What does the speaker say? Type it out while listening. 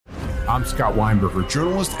I'm Scott Weinberger,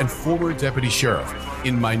 journalist and former deputy sheriff.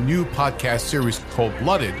 In my new podcast series,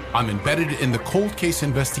 Cold-Blooded, I'm embedded in the cold case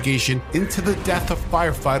investigation into the death of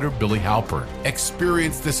firefighter Billy Halpern.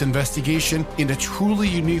 Experience this investigation in a truly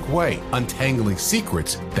unique way, untangling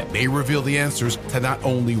secrets that may reveal the answers to not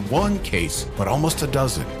only one case, but almost a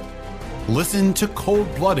dozen. Listen to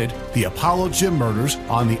Cold-Blooded, The Apollo Gym Murders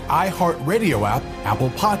on the iHeartRadio app, Apple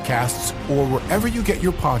Podcasts, or wherever you get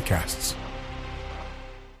your podcasts.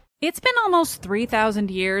 It's been almost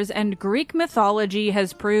 3,000 years, and Greek mythology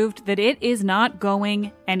has proved that it is not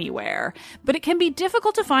going anywhere. But it can be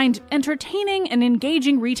difficult to find entertaining and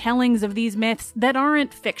engaging retellings of these myths that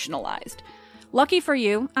aren't fictionalized. Lucky for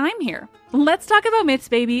you, I'm here. Let's Talk About Myths,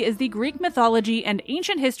 Baby is the Greek mythology and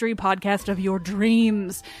ancient history podcast of your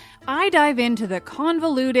dreams. I dive into the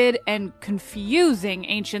convoluted and confusing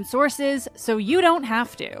ancient sources so you don't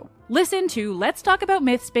have to. Listen to Let's Talk About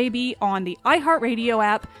Myths, Baby on the iHeartRadio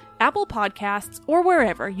app, Apple Podcasts, or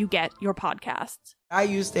wherever you get your podcasts. I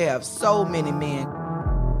used to have so many men.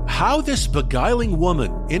 How this beguiling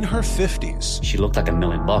woman in her 50s, she looked like $1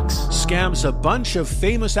 million, scams a bunch of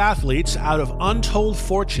famous athletes out of untold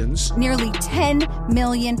fortunes. Nearly $10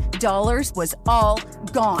 million was all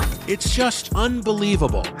gone. It's just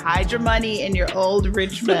unbelievable. Hide your money in your old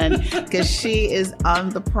rich man, because she is on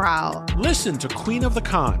the prowl. Listen to Queen of the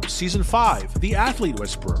Con, Season 5, The Athlete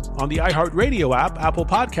Whisperer, on the iHeartRadio app, Apple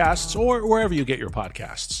Podcasts, or wherever you get your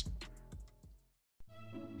podcasts.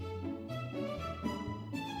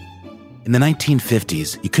 In the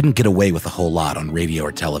 1950s, you couldn't get away with a whole lot on radio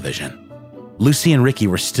or television. Lucy and Ricky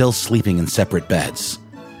were still sleeping in separate beds.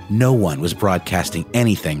 No one was broadcasting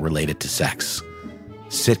anything related to sex.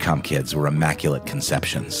 Sitcom kids were immaculate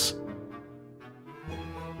conceptions.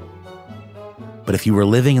 But if you were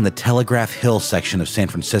living in the Telegraph Hill section of San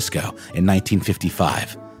Francisco in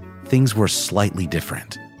 1955, things were slightly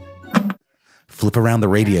different. Flip around the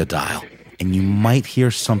radio dial, and you might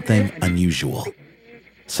hear something unusual.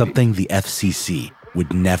 Something the FCC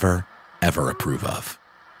would never, ever approve of.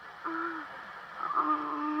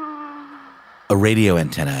 A radio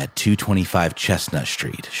antenna at 225 Chestnut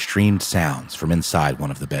Street streamed sounds from inside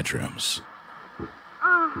one of the bedrooms.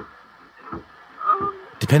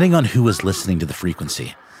 Depending on who was listening to the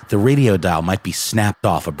frequency, the radio dial might be snapped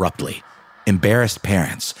off abruptly, embarrassed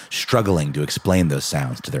parents struggling to explain those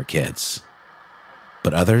sounds to their kids.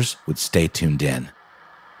 But others would stay tuned in,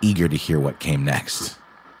 eager to hear what came next.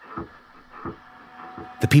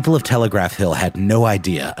 The people of Telegraph Hill had no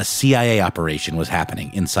idea a CIA operation was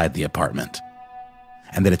happening inside the apartment,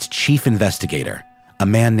 and that its chief investigator, a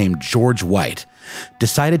man named George White,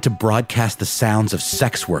 decided to broadcast the sounds of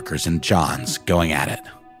sex workers in Johns going at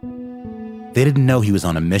it. They didn't know he was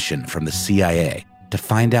on a mission from the CIA to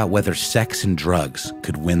find out whether sex and drugs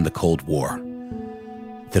could win the Cold War.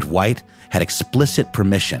 That White had explicit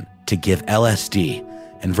permission to give LSD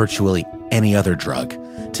and virtually any other drug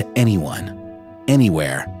to anyone,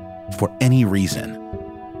 anywhere, for any reason,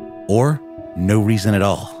 or no reason at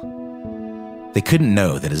all. They couldn't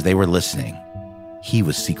know that as they were listening, he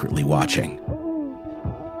was secretly watching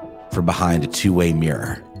from behind a two-way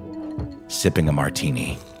mirror, sipping a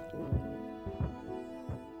martini.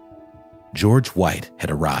 George White had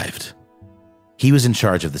arrived. He was in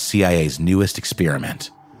charge of the CIA's newest experiment,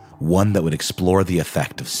 one that would explore the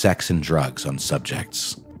effect of sex and drugs on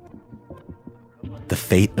subjects. The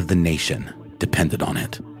fate of the nation depended on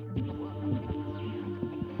it.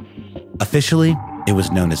 Officially, it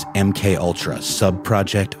was known as MK Ultra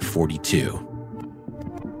Subproject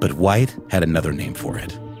 42. But White had another name for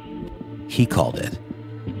it. He called it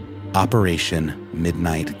Operation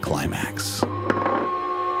Midnight Climax.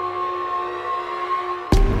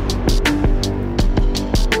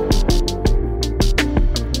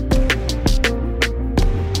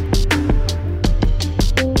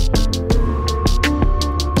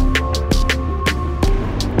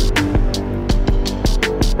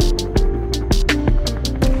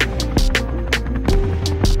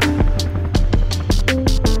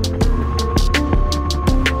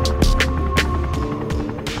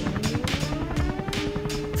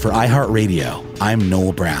 For iHeartRadio, I'm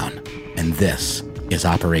Noel Brown, and this is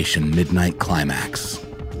Operation Midnight Climax.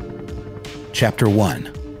 Chapter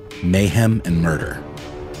 1, Mayhem and Murder.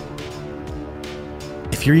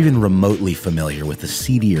 If you're even remotely familiar with the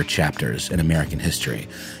seedier chapters in American history,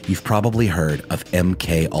 you've probably heard of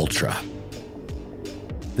MK Ultra.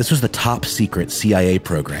 This was the top-secret CIA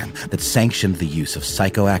program that sanctioned the use of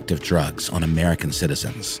psychoactive drugs on American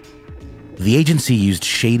citizens. The agency used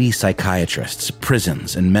shady psychiatrists,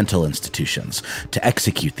 prisons, and mental institutions to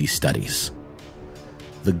execute these studies.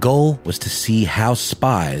 The goal was to see how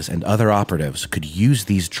spies and other operatives could use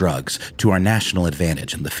these drugs to our national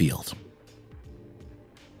advantage in the field.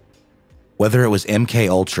 Whether it was MK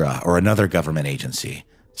Ultra or another government agency,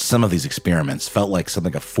 some of these experiments felt like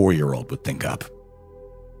something a 4-year-old would think up.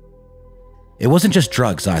 It wasn't just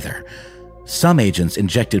drugs either. Some agents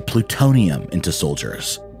injected plutonium into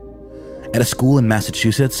soldiers. At a school in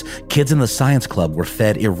Massachusetts, kids in the science club were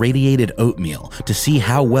fed irradiated oatmeal to see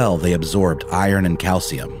how well they absorbed iron and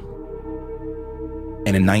calcium.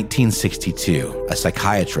 And in 1962, a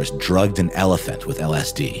psychiatrist drugged an elephant with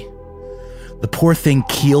LSD. The poor thing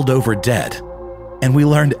keeled over dead, and we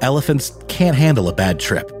learned elephants can't handle a bad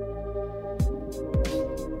trip.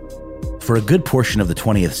 For a good portion of the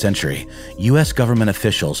 20th century, U.S. government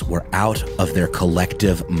officials were out of their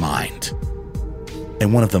collective mind.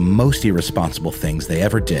 And one of the most irresponsible things they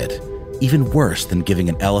ever did, even worse than giving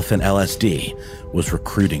an elephant LSD, was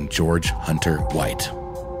recruiting George Hunter White.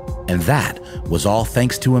 And that was all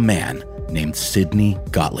thanks to a man named Sidney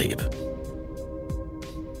Gottlieb.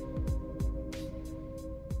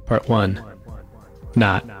 Part 1.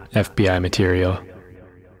 Not FBI material.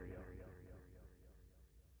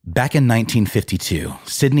 Back in 1952,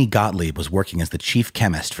 Sidney Gottlieb was working as the chief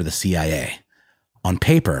chemist for the CIA. On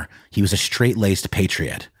paper, he was a straight-laced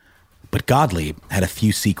patriot, but Gottlieb had a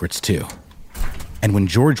few secrets too. And when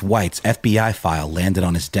George White's FBI file landed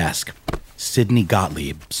on his desk, Sidney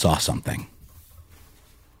Gottlieb saw something.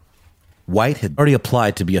 White had already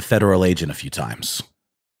applied to be a federal agent a few times.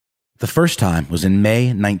 The first time was in May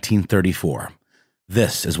 1934.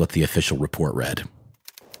 This is what the official report read.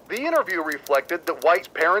 The interview reflected that White's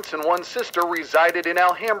parents and one sister resided in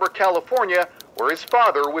Alhambra, California, where his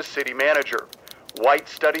father was city manager. White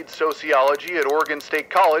studied sociology at Oregon State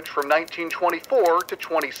College from 1924 to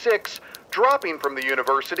 26, dropping from the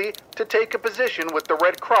university to take a position with the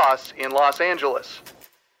Red Cross in Los Angeles.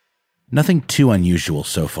 Nothing too unusual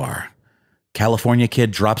so far. California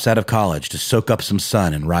kid drops out of college to soak up some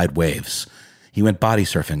sun and ride waves. He went body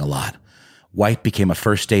surfing a lot. White became a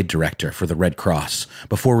first aid director for the Red Cross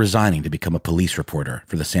before resigning to become a police reporter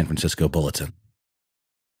for the San Francisco Bulletin.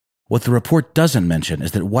 What the report doesn't mention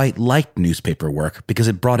is that White liked newspaper work because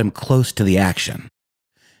it brought him close to the action.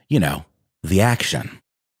 You know, the action.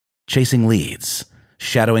 Chasing leads,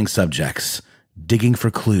 shadowing subjects, digging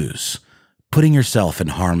for clues, putting yourself in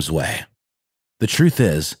harm's way. The truth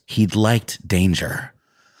is, he'd liked danger.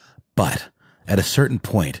 But at a certain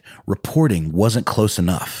point, reporting wasn't close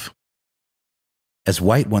enough. As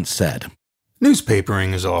White once said,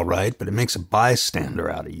 "Newspapering is all right, but it makes a bystander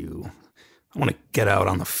out of you. I want to get out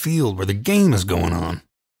on the field where the game is going on."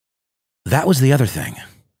 That was the other thing.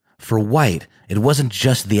 For White, it wasn't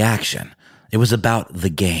just the action. It was about the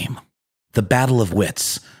game. The battle of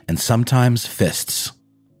wits, and sometimes fists.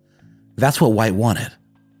 That's what White wanted.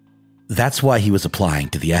 That's why he was applying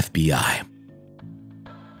to the FBI.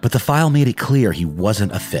 But the file made it clear he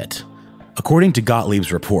wasn't a fit. According to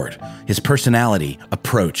Gottlieb's report, his personality,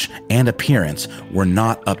 approach, and appearance were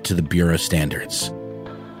not up to the Bureau standards.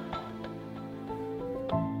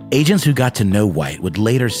 Agents who got to know White would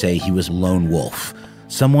later say he was lone wolf,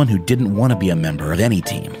 someone who didn't want to be a member of any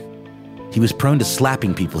team. He was prone to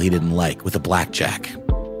slapping people he didn't like with a blackjack.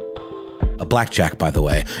 A blackjack, by the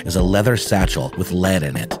way, is a leather satchel with lead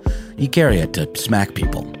in it. You carry it to smack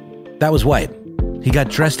people. That was White. He got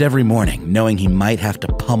dressed every morning knowing he might have to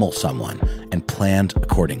pummel someone and planned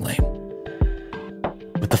accordingly.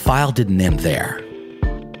 But the file didn't end there.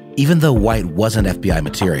 Even though White wasn't FBI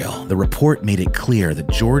material, the report made it clear that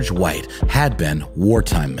George White had been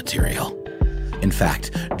wartime material. In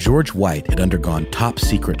fact, George White had undergone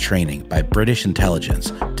top-secret training by British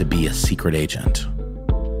intelligence to be a secret agent.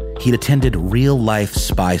 He'd attended real-life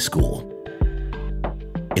spy school.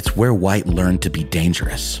 It's where White learned to be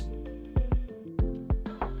dangerous.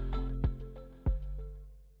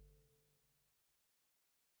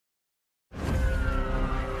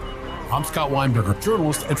 I'm Scott Weinberger,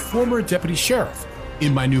 journalist and former deputy sheriff.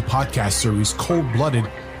 In my new podcast series, Cold Blooded,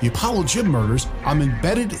 The Apollo Gym Murders, I'm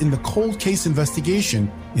embedded in the cold case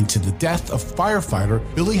investigation into the death of firefighter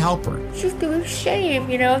Billy Halpern. It's just a shame,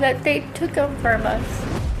 that they took him from us.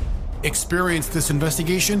 Experience this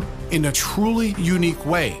investigation in a truly unique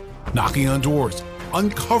way, knocking on doors,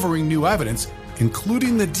 uncovering new evidence,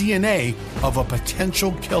 including the DNA of a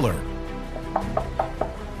potential killer.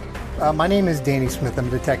 My name is Danny Smith. I'm a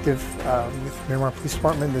detective with Miramar Police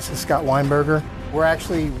Department. This is Scott Weinberger. We're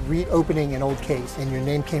actually reopening an old case, and your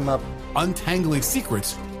name came up. Untangling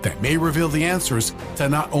secrets that may reveal the answers to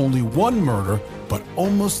not only one murder, but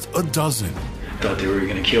almost a dozen. I thought they were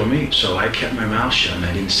going to kill me, so I kept my mouth shut and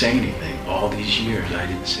I didn't say anything. All these years, I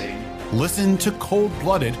didn't say anything. Listen to Cold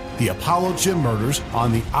Blooded, The Apollo Gym Murders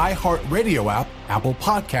on the iHeartRadio app, Apple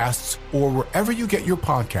Podcasts, or wherever you get your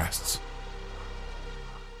podcasts.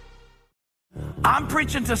 I'm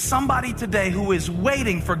preaching to somebody today who is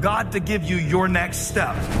waiting for God to give you your next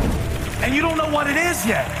step. And you don't know what it is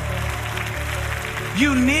yet.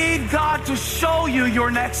 You need God to show you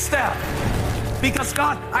your next step. Because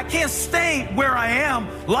God, I can't stay where I am,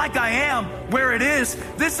 like I am, where it is.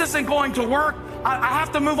 This isn't going to work. I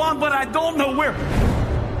have to move on, but I don't know where.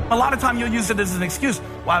 A lot of time you'll use it as an excuse.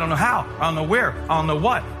 Well, I don't know how. I don't know where. I don't know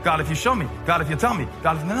what. God, if you show me. God, if you tell me.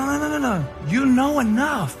 God, if... No. You know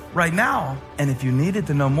enough right now. And if you needed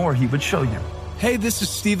to know more, he would show you. Hey, this is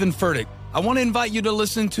Stephen Furtick. I want to invite you to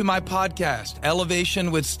listen to my podcast,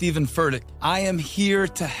 Elevation with Stephen Furtick. I am here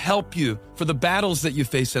to help you for the battles that you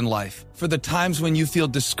face in life, for the times when you feel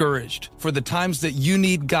discouraged, for the times that you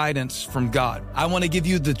need guidance from God. I want to give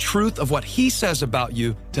you the truth of what he says about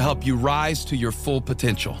you to help you rise to your full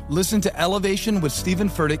potential. Listen to Elevation with Stephen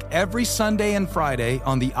Furtick every Sunday and Friday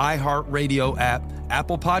on the iHeartRadio app,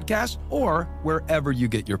 Apple Podcasts, or wherever you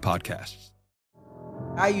get your podcasts.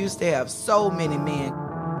 I used to have so many men.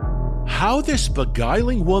 How this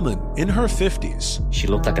beguiling woman in her 50s, she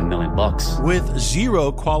looked like $1 million, with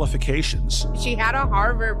zero qualifications, she had a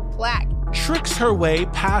Harvard plaque, tricks her way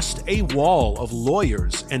past a wall of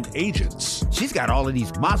lawyers and agents. She's got all of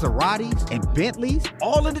these Maseratis and Bentleys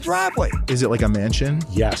all in the driveway. Is it like a mansion?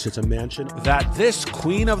 Yes, it's a mansion that this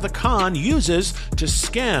queen of the con uses to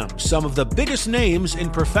scam some of the biggest names in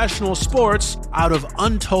professional sports out of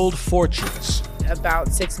untold fortunes. About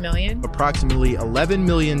 $6 million. Approximately $11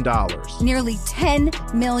 million. Nearly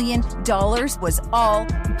 $10 million was all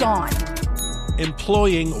gone.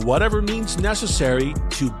 Employing whatever means necessary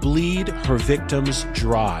to bleed her victims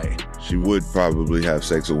dry. She would probably have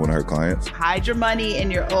sex with one of her clients. Hide your money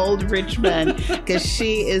in your old rich men, because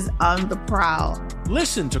she is on the prowl.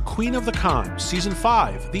 Listen to Queen of the Con, Season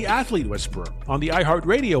 5, The Athlete Whisperer, on the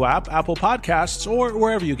iHeartRadio app, Apple Podcasts, or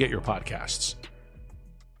wherever you get your podcasts.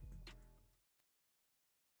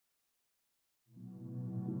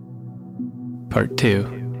 Part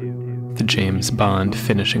 2. The James Bond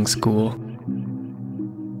Finishing School.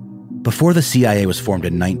 Before the CIA was formed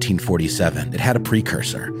in 1947, it had a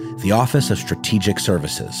precursor, the Office of Strategic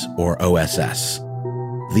Services, or OSS.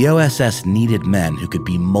 The OSS needed men who could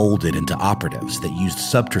be molded into operatives that used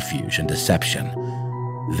subterfuge and deception.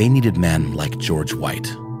 They needed men like George White.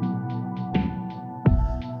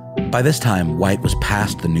 By this time, White was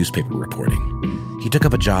past the newspaper reporting. He took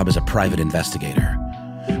up a job as a private investigator.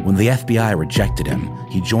 When the FBI rejected him,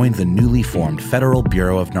 he joined the newly formed Federal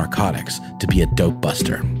Bureau of Narcotics to be a dope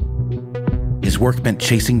buster. His work meant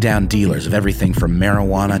chasing down dealers of everything from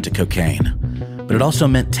marijuana to cocaine. But it also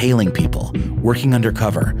meant tailing people, working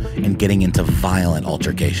undercover, and getting into violent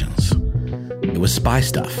altercations. It was spy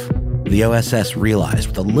stuff. The OSS realized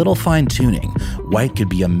with a little fine-tuning, White could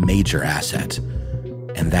be a major asset.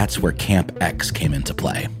 And that's where Camp X came into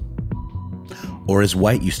play. Or as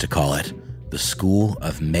White used to call it, the School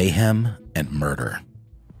of Mayhem and Murder.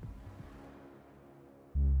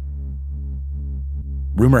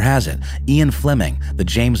 Rumor has it, Ian Fleming, the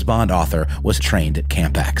James Bond author, was trained at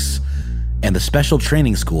Camp X. And the special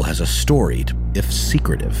training school has a storied, if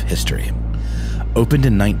secretive, history. Opened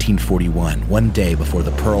in 1941, one day before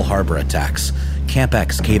the Pearl Harbor attacks, Camp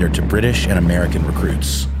X catered to British and American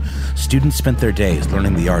recruits. Students spent their days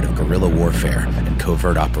learning the art of guerrilla warfare and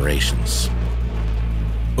covert operations.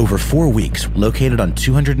 Over 4 weeks, located on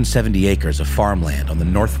 270 acres of farmland on the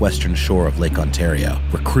northwestern shore of Lake Ontario,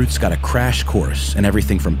 recruits got a crash course in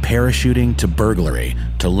everything from parachuting to burglary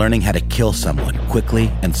to learning how to kill someone quickly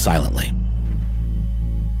and silently.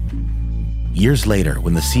 Years later,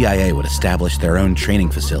 when the CIA would establish their own training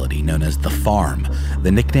facility known as The Farm,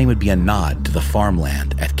 the nickname would be a nod to the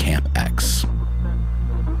farmland at Camp X.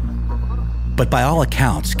 But by all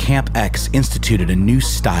accounts, Camp X instituted a new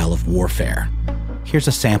style of warfare. Here's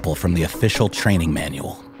a sample from the official training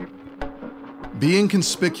manual. Be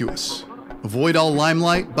inconspicuous. Avoid all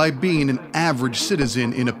limelight by being an average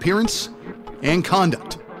citizen in appearance and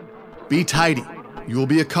conduct. Be tidy. You will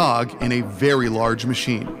be a cog in a very large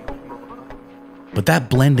machine. But that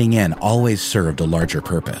blending in always served a larger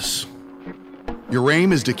purpose. Your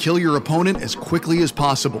aim is to kill your opponent as quickly as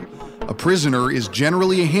possible. A prisoner is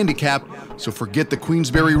generally a handicap, so forget the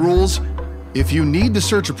Queensberry rules. If you need to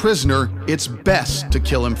search a prisoner, it's best to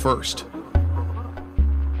kill him first.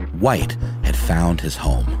 White had found his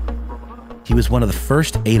home. He was one of the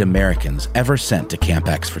first 8 Americans ever sent to Camp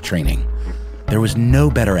X for training. There was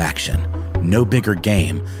no better action, no bigger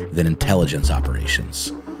game than intelligence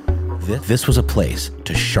operations. This was a place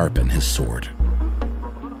to sharpen his sword.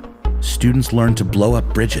 students learned to blow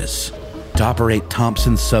up bridges, to operate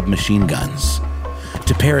Thompson submachine guns,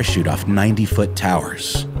 to parachute off 90-foot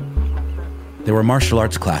towers. There were martial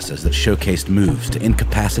arts classes that showcased moves to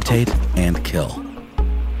incapacitate and kill.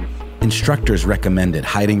 Instructors recommended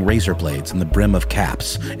hiding razor blades in the brim of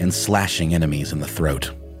caps and slashing enemies in the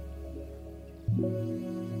throat.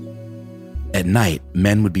 At night,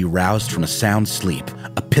 men would be roused from a sound sleep,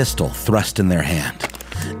 a pistol thrust in their hand.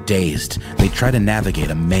 Dazed, they'd try to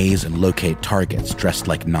navigate a maze and locate targets dressed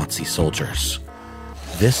like Nazi soldiers.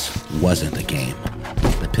 This wasn't a game.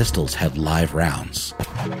 The pistols had live rounds.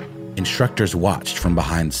 Instructors watched from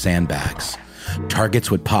behind sandbags.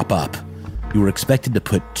 Targets would pop up. You were expected to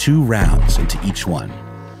put 2 rounds into each one.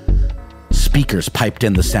 Speakers piped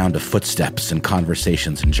in the sound of footsteps and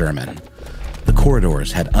conversations in German. The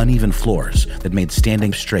corridors had uneven floors that made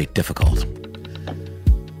standing straight difficult.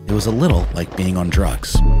 It was a little like being on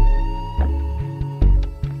drugs.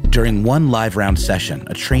 During one live round session,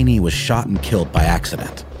 a trainee was shot and killed by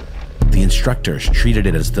accident. The instructors treated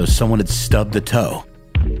it as though someone had stubbed a toe.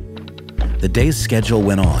 The day's schedule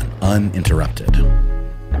went on uninterrupted.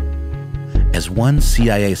 As one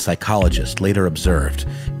CIA psychologist later observed,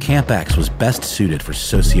 Camp X was best suited for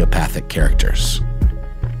sociopathic characters.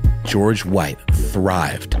 George White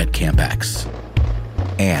thrived at Camp X.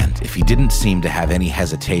 And if he didn't seem to have any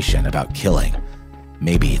hesitation about killing,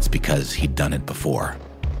 maybe it's because he'd done it before.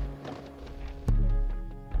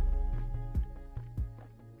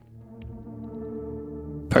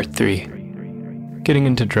 Part 3. Getting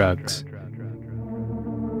into drugs.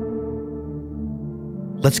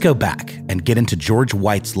 Let's go back and get into George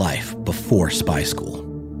White's life before spy school.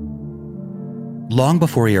 Long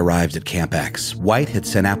before he arrived at Camp X, White had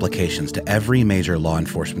sent applications to every major law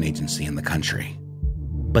enforcement agency in the country.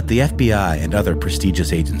 But the FBI and other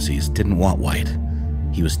prestigious agencies didn't want White.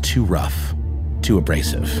 He was too rough, too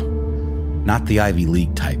abrasive. Not the Ivy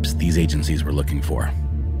League types these agencies were looking for.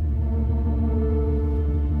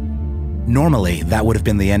 Normally, that would have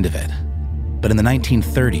been the end of it. But in the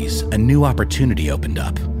 1930s, a new opportunity opened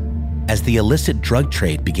up. As the illicit drug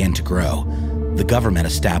trade began to grow, the government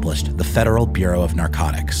established the Federal Bureau of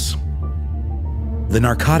Narcotics. The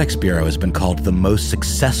Narcotics Bureau has been called the most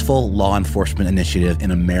successful law enforcement initiative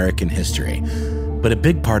in American history, but a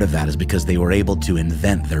big part of that is because they were able to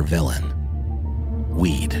invent their villain: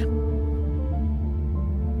 weed.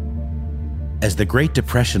 As the Great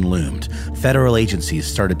Depression loomed, federal agencies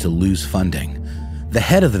started to lose funding. The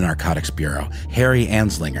head of the Narcotics Bureau, Harry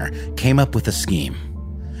Anslinger, came up with a scheme.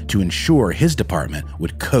 To ensure his department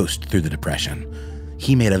would coast through the Depression,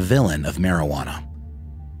 he made a villain of marijuana.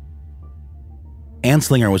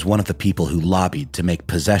 Anslinger was one of the people who lobbied to make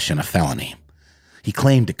possession a felony. He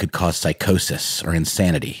claimed it could cause psychosis or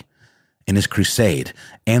insanity. In his crusade,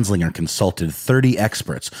 Anslinger consulted 30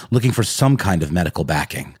 experts looking for some kind of medical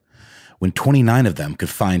backing. When 29 of them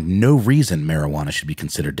could find no reason marijuana should be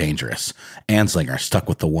considered dangerous, Anslinger stuck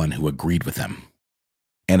with the one who agreed with him.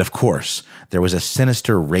 And of course, there was a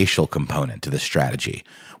sinister racial component to this strategy,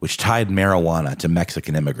 which tied marijuana to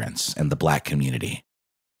Mexican immigrants and the black community.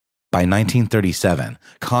 By 1937,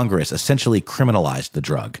 Congress essentially criminalized the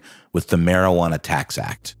drug with the Marijuana Tax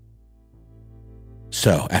Act.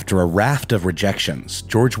 So, after a raft of rejections,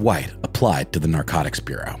 George White applied to the Narcotics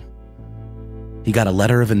Bureau. He got a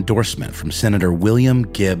letter of endorsement from Senator William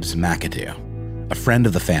Gibbs McAdoo, a friend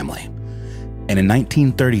of the family. And in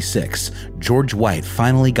 1936, George White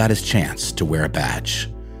finally got his chance to wear a badge.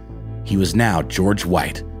 He was now George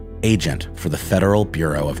White, agent for the Federal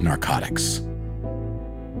Bureau of Narcotics.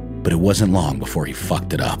 But it wasn't long before he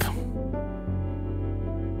fucked it up.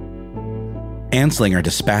 Anslinger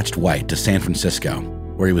dispatched White to San Francisco,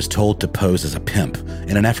 where he was told to pose as a pimp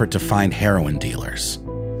in an effort to find heroin dealers.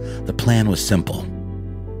 The plan was simple: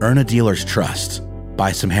 earn a dealer's trust,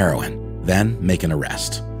 buy some heroin, then make an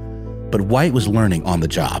arrest. But White was learning on the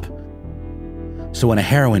job. So when a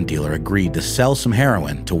heroin dealer agreed to sell some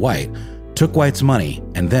heroin to White, took White's money,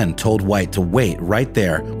 and then told White to wait right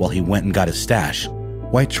there while he went and got his stash,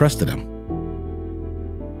 White trusted him.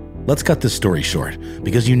 Let's cut this story short,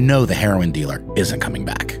 because you know the heroin dealer isn't coming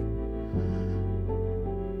back.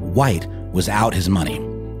 White was out his money,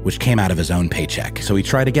 which came out of his own paycheck, so he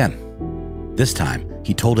tried again. This time,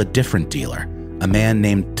 he told a different dealer, a man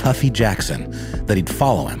named Tuffy Jackson, that he'd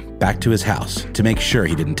follow him back to his house to make sure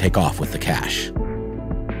he didn't take off with the cash.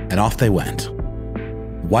 And off they went.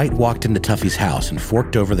 White walked into Tuffy's house and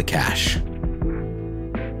forked over the cash.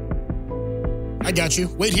 I got you.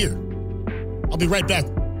 Wait here. I'll be right back.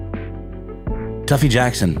 Tuffy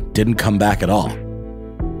Jackson didn't come back at all.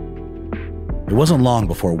 It wasn't long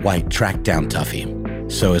before White tracked down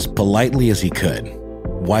Tuffy, so as politely as he could,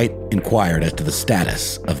 White inquired as to the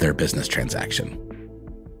status of their business transaction.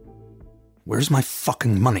 Where's my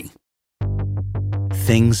fucking money?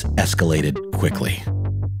 Things escalated quickly.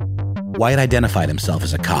 White identified himself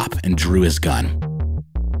as a cop and drew his gun.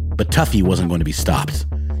 But Tuffy wasn't going to be stopped.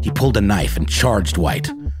 He pulled a knife and charged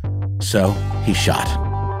White. So he shot.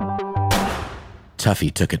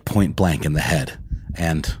 Tuffy took it point blank in the head.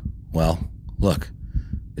 And, well, look,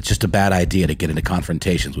 it's just a bad idea to get into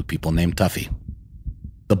confrontations with people named Tuffy.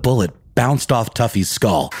 The bullet bounced off Tuffy's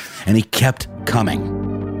skull, and he kept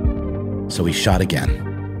coming. So he shot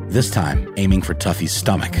again, this time aiming for Tuffy's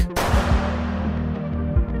stomach.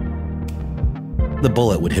 The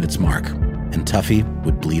bullet would hit its mark, and Tuffy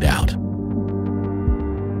would bleed out.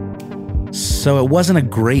 So it wasn't a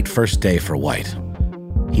great first day for White.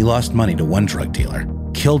 He lost money to one drug dealer,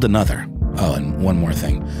 killed another. Oh, and one more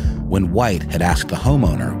thing. When White had asked the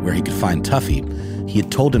homeowner where he could find Tuffy, he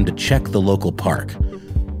had told him to check the local park.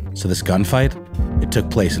 So this gunfight, it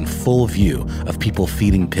took place in full view of people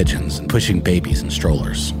feeding pigeons and pushing babies in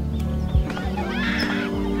strollers.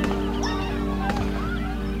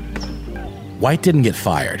 White didn't get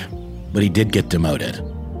fired, but he did get demoted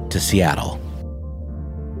to Seattle.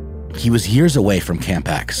 He was years away from Camp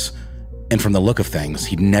X, and from the look of things,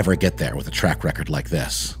 he'd never get there with a track record like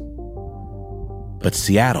this. But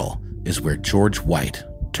Seattle is where George White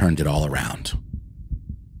turned it all around.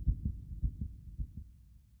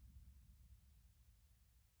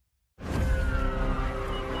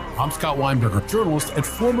 I'm Scott Weinberger, journalist and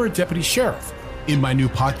former deputy sheriff. In my new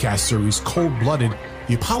podcast series, Cold Blooded,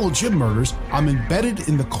 The Apollo Gym Murders, I'm embedded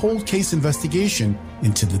in the cold case investigation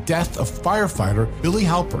into the death of firefighter Billy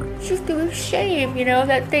Halpern. It's just a shame,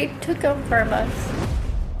 that they took him from us.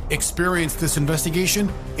 Experience this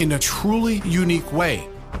investigation in a truly unique way,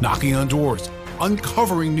 knocking on doors,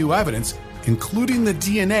 uncovering new evidence, including the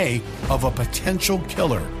DNA of a potential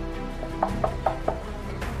killer.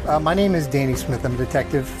 My name is Danny Smith. I'm a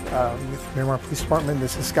detective with Miramar Police Department.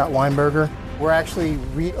 This is Scott Weinberger. We're actually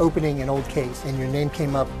reopening an old case, and your name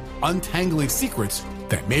came up. Untangling secrets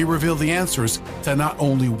that may reveal the answers to not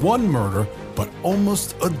only one murder, but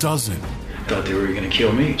almost a dozen. I thought they were going to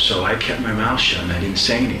kill me, so I kept my mouth shut and I didn't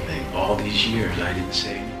say anything. All these years, I didn't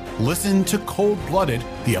say anything. Listen to Cold Blooded,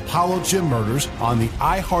 The Apollo Gym Murders on the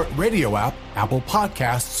iHeartRadio app, Apple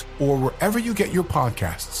Podcasts, or wherever you get your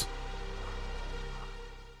podcasts.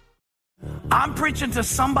 I'm preaching to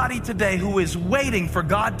somebody today who is waiting for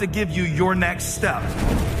God to give you your next step.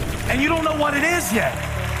 And you don't know what it is yet.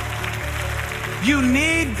 You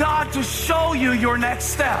need God to show you your next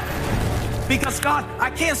step. Because God,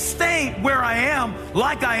 I can't stay where I am,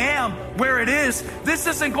 like I am, where it is. This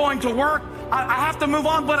isn't going to work. I have to move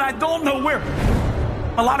on, but I don't know where.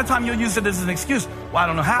 A lot of time you'll use it as an excuse. Well, I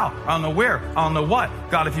don't know how. I don't know where. I don't know what.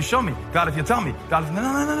 God, if you show me. God, if you tell me. God, if...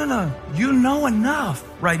 No. You know enough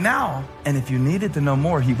right now. And if you needed to know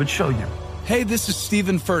more, he would show you. Hey, this is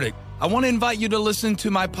Stephen Furtick. I want to invite you to listen to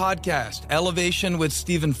my podcast, Elevation with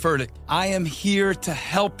Stephen Furtick. I am here to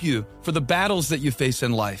help you for the battles that you face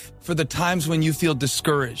in life, for the times when you feel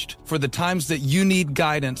discouraged, for the times that you need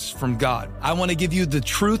guidance from God. I want to give you the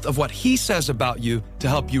truth of what he says about you to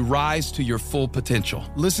help you rise to your full potential.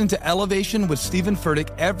 Listen to Elevation with Stephen Furtick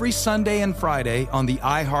every Sunday and Friday on the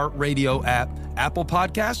iHeartRadio app, Apple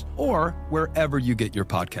Podcasts, or wherever you get your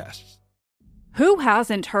podcasts. Who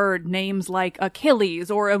hasn't heard names like Achilles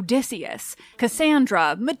or Odysseus,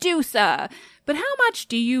 Cassandra, Medusa? But how much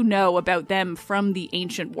do you know about them from the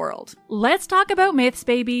ancient world? Let's Talk About Myths,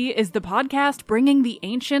 Baby is the podcast bringing the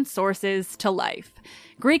ancient sources to life.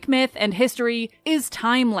 Greek myth and history is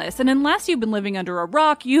timeless, and unless you've been living under a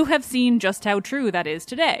rock, you have seen just how true that is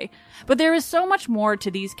today. But there is so much more to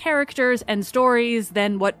these characters and stories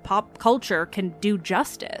than what pop culture can do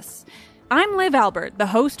justice. I'm Liv Albert, the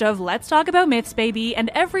host of Let's Talk About Myths, Baby, and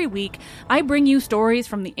every week I bring you stories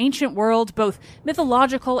from the ancient world, both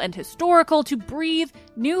mythological and historical, to breathe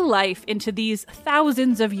new life into these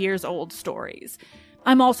thousands of years old stories.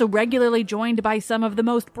 I'm also regularly joined by some of the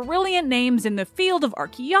most brilliant names in the field of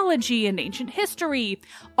archaeology and ancient history,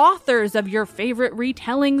 authors of your favorite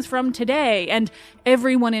retellings from today, and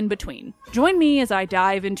everyone in between. Join me as I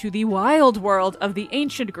dive into the wild world of the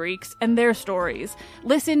ancient Greeks and their stories.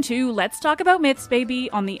 Listen to Let's Talk About Myths, Baby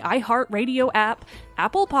on the iHeartRadio app,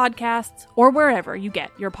 Apple Podcasts, or wherever you get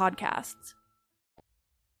your podcasts.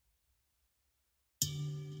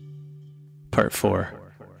 Part 4.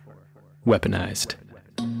 Weaponized.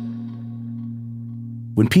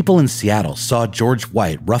 When people in Seattle saw George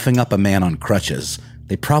White roughing up a man on crutches,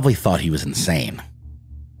 they probably thought he was insane.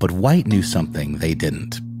 But White knew something they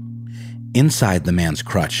didn't. Inside the man's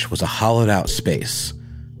crutch was a hollowed-out space,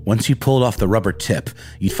 Once you pulled off the rubber tip,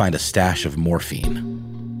 you'd find a stash of morphine.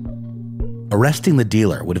 Arresting the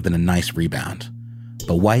dealer would have been a nice rebound,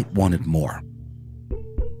 but White wanted more.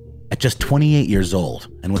 At just 28 years old,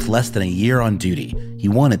 and with less than a year on duty, he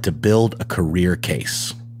wanted to build a career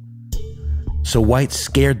case. So White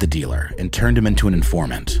scared the dealer and turned him into an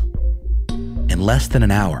informant. In less than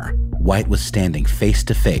an hour, White was standing face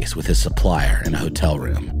to face with his supplier in a hotel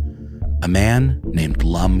room, a man named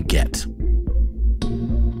Lum Gitt.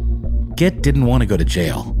 Gitt didn't want to go to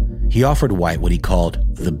jail. He offered White what he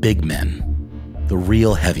called the big men, the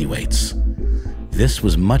real heavyweights. This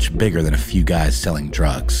was much bigger than a few guys selling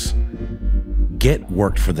drugs. Gitt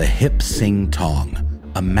worked for the Hip Sing Tong,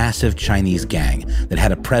 a massive Chinese gang that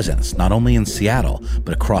had a presence not only in Seattle,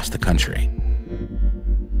 but across the country.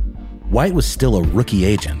 White was still a rookie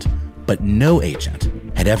agent, but no agent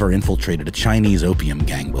had ever infiltrated a Chinese opium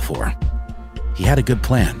gang before. He had a good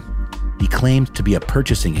plan. He claimed to be a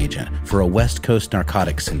purchasing agent for a West Coast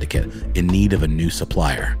narcotics syndicate in need of a new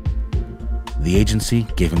supplier. The agency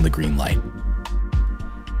gave him the green light.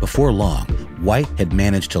 Before long, White had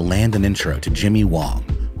managed to land an intro to Jimmy Wong,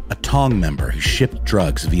 a Tong member who shipped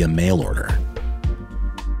drugs via mail order.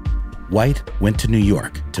 White went to New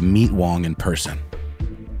York to meet Wong in person.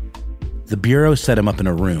 The Bureau set him up in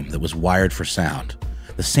a room that was wired for sound,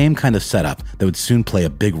 the same kind of setup that would soon play a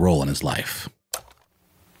big role in his life.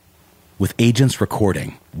 With agents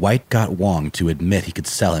recording, White got Wong to admit he could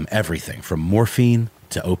sell him everything from morphine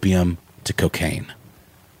to opium to cocaine.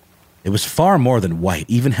 It was far more than White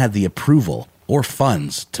even had the approval or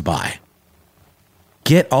funds to buy.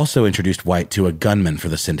 Gitt also introduced White to a gunman for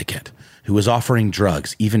the syndicate, who was offering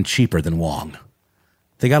drugs even cheaper than Wong.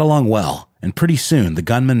 They got along well, and pretty soon the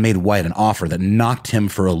gunman made White an offer that knocked him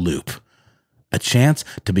for a loop. A chance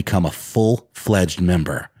to become a full-fledged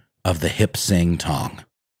member of the Hip Sing Tong.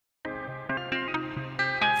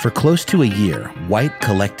 For close to a year, White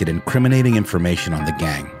collected incriminating information on the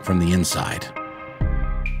gang from the inside.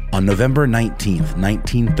 On November 19,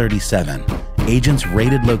 1937, agents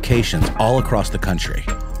raided locations all across the country.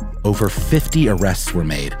 Over 50 arrests were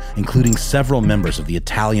made, including several members of the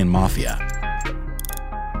Italian mafia.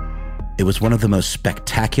 It was one of the most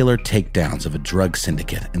spectacular takedowns of a drug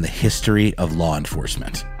syndicate in the history of law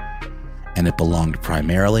enforcement, and it belonged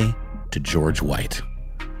primarily to George White.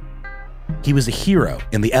 He was a hero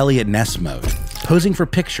in the Elliot Ness mode, posing for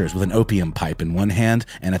pictures with an opium pipe in one hand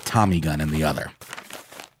and a Tommy gun in the other.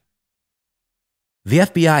 The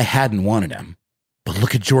FBI hadn't wanted him, but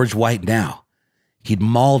look at George White now. He'd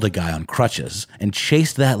mauled a guy on crutches and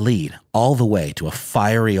chased that lead all the way to a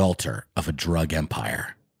fiery altar of a drug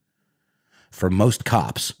empire. For most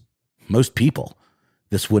cops, most people,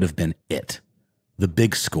 this would have been it, the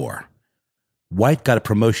big score. White got a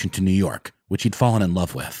promotion to New York, which he'd fallen in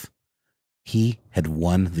love with. He had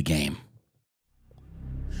won the game.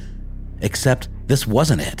 Except this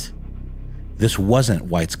wasn't it. This wasn't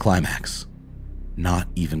White's climax. Not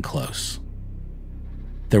even close.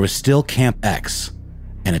 There was still Camp X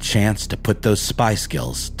and a chance to put those spy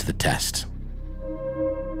skills to the test.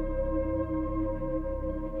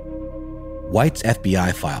 White's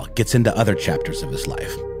FBI file gets into other chapters of his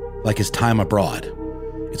life, like his time abroad.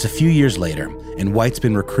 It's a few years later, and White's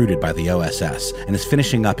been recruited by the OSS and is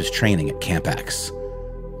finishing up his training at Camp X.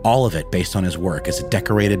 All of it based on his work as a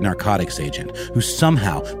decorated narcotics agent who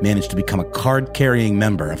somehow managed to become a card-carrying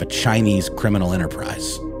member of a Chinese criminal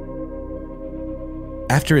enterprise.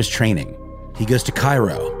 After his training, he goes to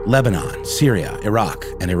Cairo, Lebanon, Syria, Iraq,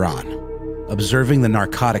 and Iran, observing the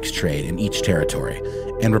narcotics trade in each territory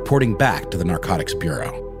and reporting back to the Narcotics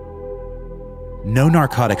Bureau. No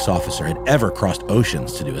narcotics officer had ever crossed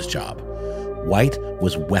oceans to do his job. White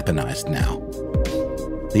was weaponized now.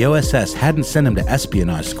 The OSS hadn't sent him to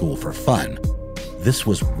espionage school for fun. This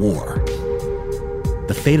was war.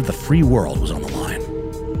 The fate of the free world was on the line.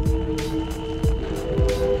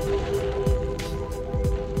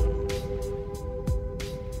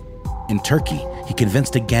 In Turkey, he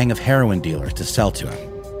convinced a gang of heroin dealers to sell to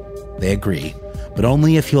him. They agree, but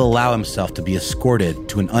only if he'll allow himself to be escorted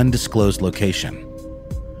to an undisclosed location.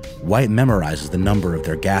 White memorizes the number of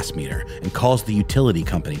their gas meter and calls the utility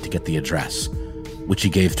company to get the address, which he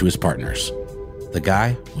gave to his partners. The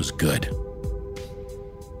guy was good.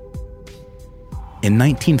 In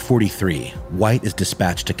 1943, White is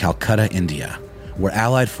dispatched to Calcutta, India, where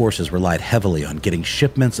Allied forces relied heavily on getting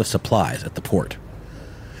shipments of supplies at the port.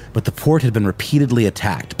 But the port had been repeatedly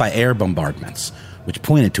attacked by air bombardments, which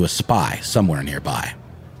pointed to a spy somewhere nearby.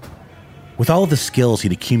 With all of the skills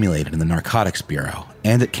he'd accumulated in the Narcotics Bureau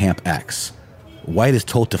and at Camp X, White is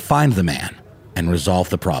told to find the man and resolve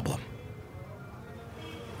the problem.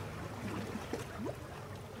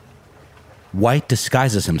 White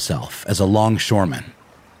disguises himself as a longshoreman.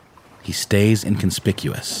 He stays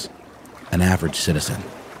inconspicuous, an average citizen.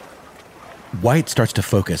 White starts to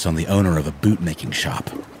focus on the owner of a bootmaking shop.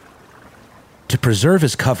 To preserve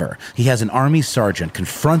his cover, he has an Army sergeant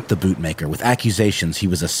confront the bootmaker with accusations he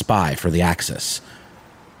was a spy for the Axis.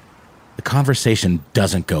 The conversation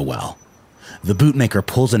doesn't go well. The bootmaker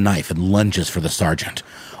pulls a knife and lunges for the sergeant.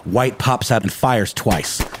 White pops out and fires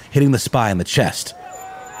twice, hitting the spy in the chest.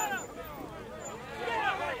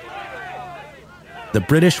 The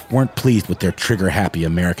British weren't pleased with their trigger-happy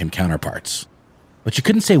American counterparts. But you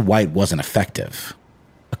couldn't say White wasn't effective.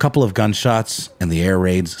 A couple of gunshots and the air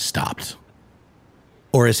raids stopped.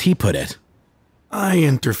 Or as he put it, I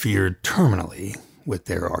interfered terminally with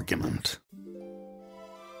their argument.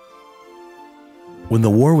 When the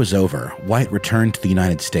war was over, White returned to the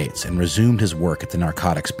United States and resumed his work at the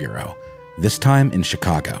Narcotics Bureau, this time in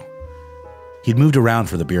Chicago. He'd moved around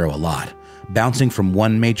for the Bureau a lot, bouncing from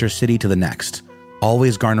one major city to the next,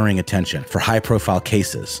 always garnering attention for high-profile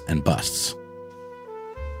cases and busts.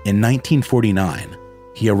 In 1949,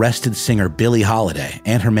 he arrested singer Billie Holiday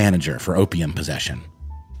and her manager for opium possession.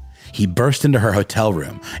 He burst into her hotel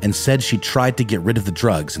room and said she tried to get rid of the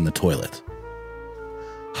drugs in the toilet.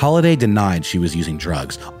 Holiday denied she was using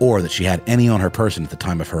drugs or that she had any on her person at the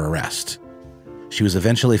time of her arrest. She was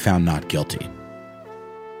eventually found not guilty.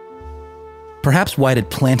 Perhaps White had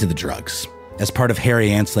planted the drugs as part of Harry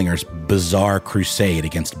Anslinger's bizarre crusade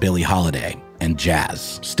against Billie Holiday and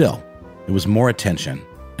jazz. Still, it was more attention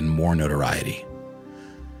and more notoriety.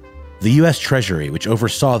 The U.S. Treasury, which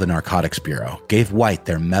oversaw the Narcotics Bureau, gave White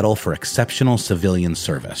their Medal for Exceptional Civilian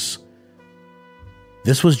Service.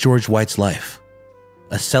 This was George White's life,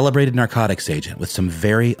 a celebrated narcotics agent with some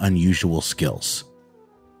very unusual skills.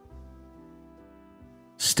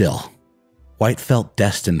 Still, White felt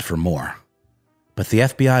destined for more, but the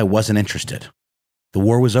FBI wasn't interested. The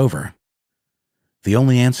war was over. The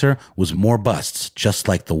only answer was more busts just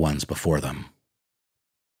like the ones before them.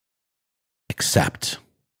 Except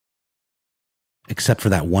for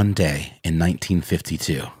that one day in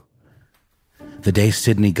 1952. The day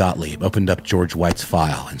Sidney Gottlieb opened up George White's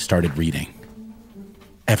file and started reading.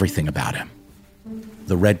 Everything about him.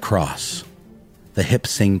 The Red Cross, the Hip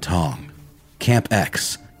Sing Tong, Camp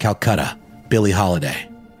X, Calcutta, Billie Holiday.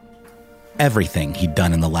 Everything he'd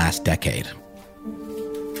done in the last decade.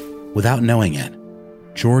 Without knowing it,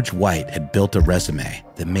 George White had built a resume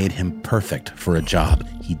that made him perfect for a job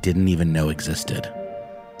he didn't even know existed,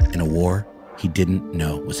 in a war he didn't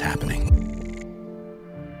know was happening.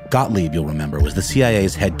 Gottlieb, you'll remember, was the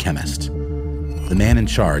CIA's head chemist, the man in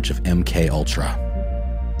charge of MK Ultra.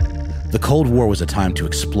 The Cold War was a time to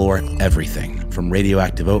explore everything, from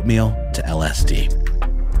radioactive oatmeal to LSD.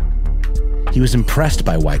 He was impressed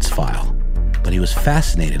by White's file, but he was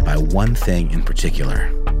fascinated by one thing in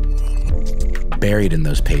particular. Buried in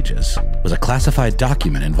those pages was a classified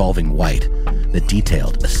document involving White that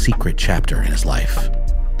detailed a secret chapter in his life.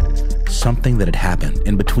 Something that had happened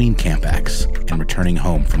in between Camp X and returning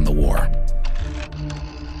home from the war.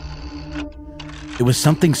 It was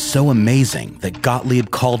something so amazing that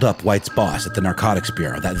Gottlieb called up White's boss at the Narcotics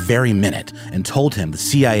Bureau that very minute and told him the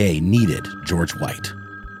CIA needed George White.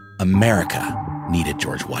 America needed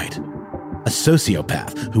George White. A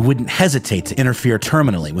sociopath who wouldn't hesitate to interfere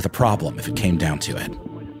terminally with a problem if it came down to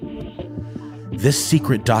it. This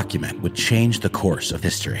secret document would change the course of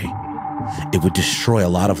history. It would destroy a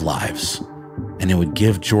lot of lives, and it would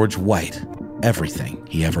give George White everything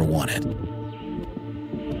he ever wanted.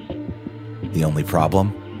 The only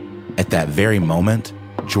problem? At that very moment,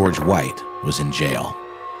 George White was in jail.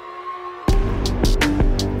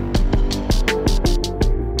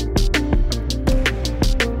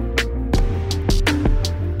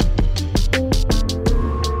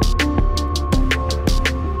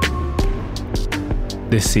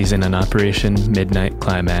 This season on Operation Midnight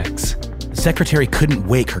Climax. The secretary couldn't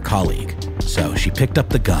wake her colleague, so she picked up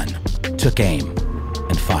the gun, took aim,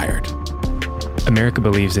 and fired. America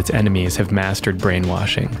believes its enemies have mastered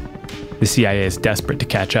brainwashing. The CIA is desperate to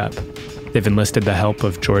catch up. They've enlisted the help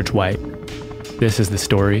of George White. This is the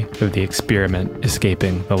story of the experiment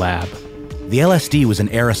escaping the lab. The LSD was an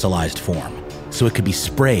aerosolized form, so it could be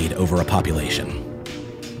sprayed over a population.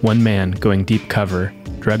 One man going deep cover,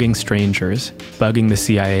 drugging strangers, bugging the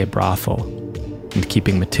CIA brothel, and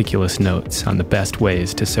keeping meticulous notes on the best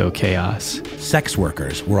ways to sow chaos. Sex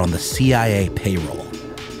workers were on the CIA payroll.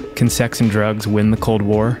 Can sex and drugs win the Cold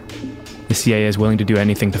War? The CIA is willing to do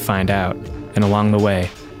anything to find out, and along the way,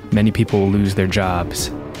 many people will lose their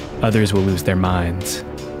jobs. Others will lose their minds.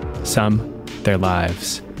 Some, their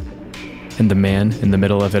lives. And the man in the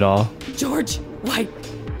middle of it all? George White.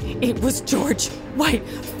 It was George White.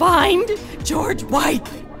 Find George White.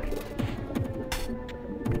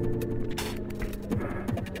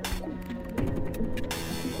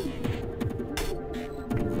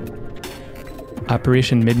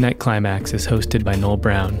 Operation Midnight Climax is hosted by Noel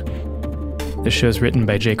Brown. The show's written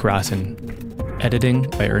by Jake Rawson. Editing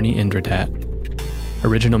by Ernie Indradat.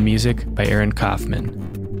 Original music by Aaron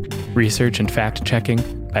Kaufman. Research and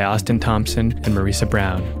fact-checking by Austin Thompson and Marisa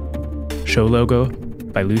Brown. Show logo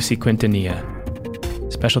by Lucy Quintanilla.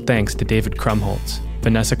 Special thanks to David Krumholtz,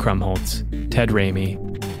 Vanessa Krumholtz, Ted Ramey,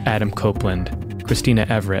 Adam Copeland, Christina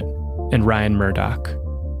Everett, and Ryan Murdoch.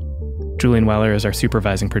 Julian Weller is our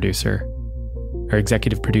supervising producer. Our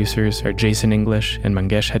executive producers are Jason English and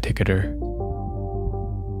Mangesh Hattikudur.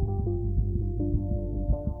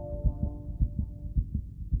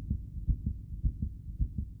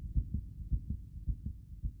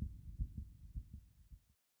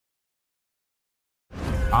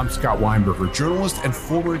 I'm Scott Weinberger, journalist and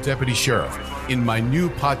former deputy sheriff. In my new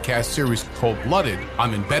podcast series called Blooded,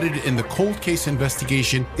 I'm embedded in the cold case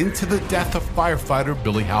investigation into the death of firefighter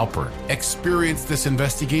Billy Halpern. Experience this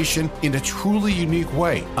investigation in a truly unique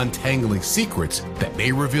way, untangling secrets that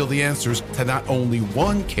may reveal the answers to not only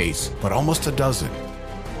one case, but almost a dozen.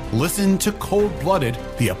 Listen to Cold Blooded,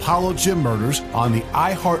 the Apollo Gym Murders on the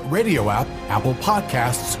iHeartRadio app, Apple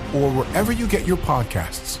Podcasts, or wherever you get your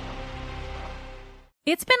podcasts.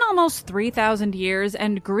 It's been almost 3,000 years,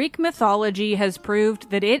 and Greek mythology has proved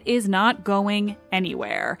that it is not going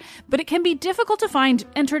anywhere. But it can be difficult to find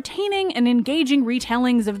entertaining and engaging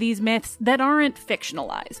retellings of these myths that aren't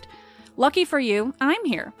fictionalized. Lucky for you, I'm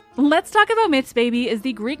here. Let's Talk About Myths, Baby is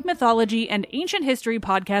the Greek mythology and ancient history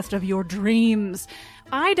podcast of your dreams.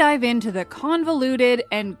 I dive into the convoluted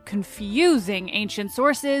and confusing ancient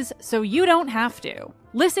sources so you don't have to.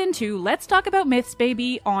 Listen to Let's Talk About Myths,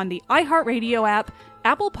 Baby on the iHeartRadio app,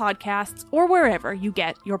 Apple Podcasts, or wherever you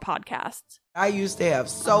get your podcasts. I used to have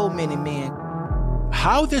so many men.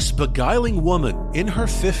 How this beguiling woman in her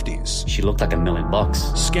 50s, she looked like $1 million,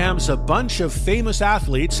 scams a bunch of famous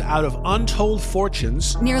athletes out of untold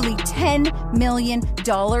fortunes. Nearly $10 million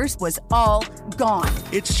was all gone.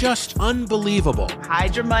 It's just unbelievable.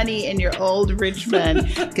 Hide your money in your old rich man,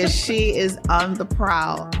 because she is on the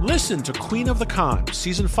prowl. Listen to Queen of the Con,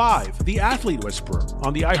 Season 5, The Athlete Whisperer,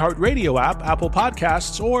 on the iHeartRadio app, Apple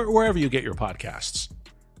Podcasts, or wherever you get your podcasts.